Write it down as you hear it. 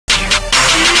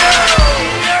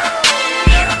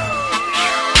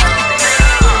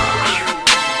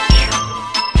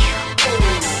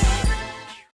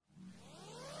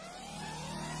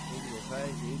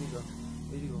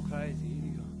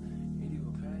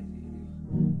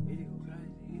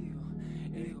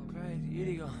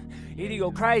Edie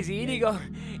go crazy, Edie go,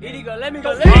 let me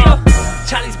go.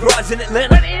 Chinese broads in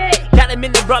Atlanta, got them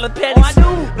in the rolling panties.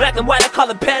 Black and white, I call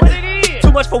it Panda.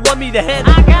 Too much for 1 me to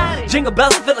handle. Jingle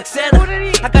bells, I feel like Santa.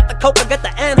 I got the coke, I got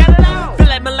the Anna. Feel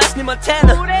like my last name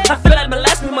Montana. I feel like my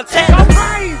last name Montana.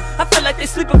 I feel like they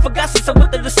sleeping for gossip, so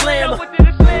with the slammer.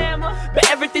 But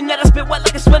everything that I spit wet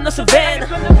like a swim in Savannah.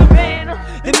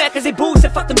 They mad cause they booze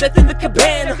and fuck them death in the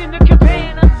cabana.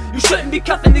 You shouldn't be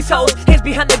cuffing these hoes, hands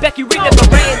behind their back, you read their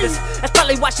verandas. That's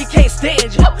probably why she can't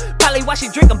stand you. Probably why she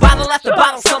drinking bottle after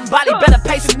bottle. Somebody better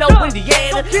pay some no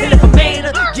Indiana. And if a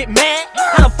man get mad,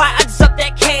 I don't fight, I just up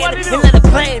that can and let it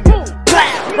plan me.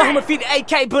 My homie feed the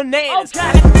AK bananas.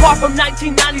 I got the car from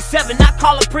 1997, I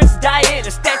call her Princess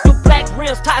Diana. Statue black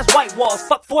rims, ties white walls,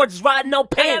 fuck Fords riding on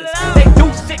Pandas. They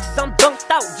do 6, I'm dunked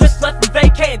out, just left from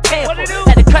vacay in Tampa.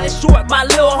 Had to cut it short, my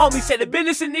little homie said the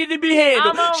business it needed to be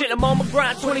handled. Shit, I'm on my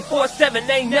grind 24/7,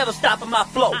 they ain't never stopping my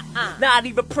flow. Not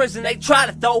even prison, they tried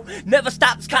it though. Never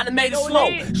stopped, it's kinda made it slow.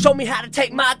 Show me how to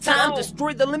take my time,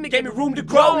 destroy the limit, gave me room to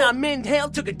grow. Now I'm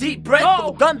inhaled, took a deep breath, full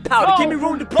of gunpowder, give me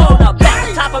room to blow. Now back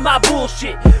on top of my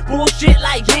bullshit. Bullshit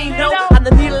like you ain't know. I'm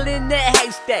the needle in that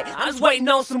haystack. I'm just waiting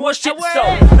on some more shit to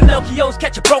sow. Pinocchios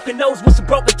catch a broken nose with some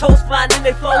broken toes flying in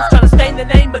their flows. Trying to stain the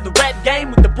name of the rap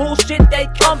game with the bullshit they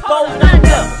compose. I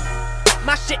never.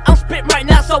 My shit I'm spitting right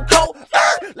now so cold.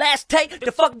 Last take,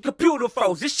 the fucking computer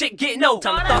froze. This shit getting old.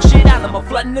 Time to throw shit out, I'm a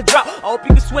flood in the drought. I hope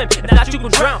you can swim, if not you can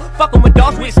drown. Fucking with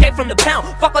dogs, we escape from the pound.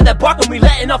 Fuck all that barking, we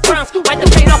letting off frowns. Wipe the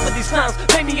paint off of these clowns.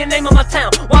 Pay me a name of my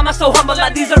town. Why am I so humble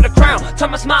like these are the crown? Turn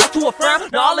my smile to a frown.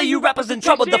 Now all of you rappers in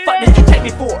trouble, the fuck did you take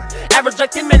me for? Average like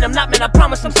 10 men, I'm not man, I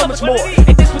promise I'm so much more.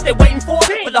 Ain't this what they waiting for?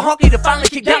 For the honky to finally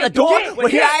kick down the door? Well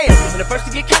here I am, and the first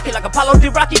to get cocky like Apollo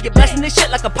did Rocky. Get blasting this shit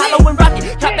like Apollo and Rocky.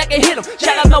 Top back and hit him,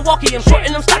 shout out Milwaukee. I'm short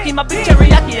and I'm stocky, my big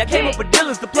teriyaki. I came up with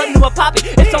dealers to plug into a poppy.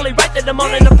 It's only right that I'm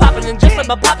on and I'm popping. And just like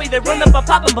my poppy, they run up a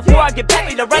poppin'. Before I get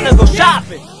pappy, they run and go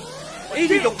shopping.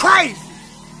 Edie go crazy.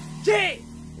 Yeah.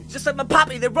 Just like my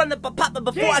poppy, they run up a poppin'.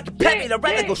 Before I get pappy, they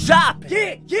run and go shopping.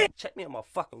 Yeah. Check me on my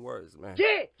fucking words, man.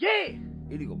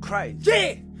 Yeah. Edie go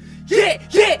crazy.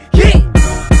 Yeah.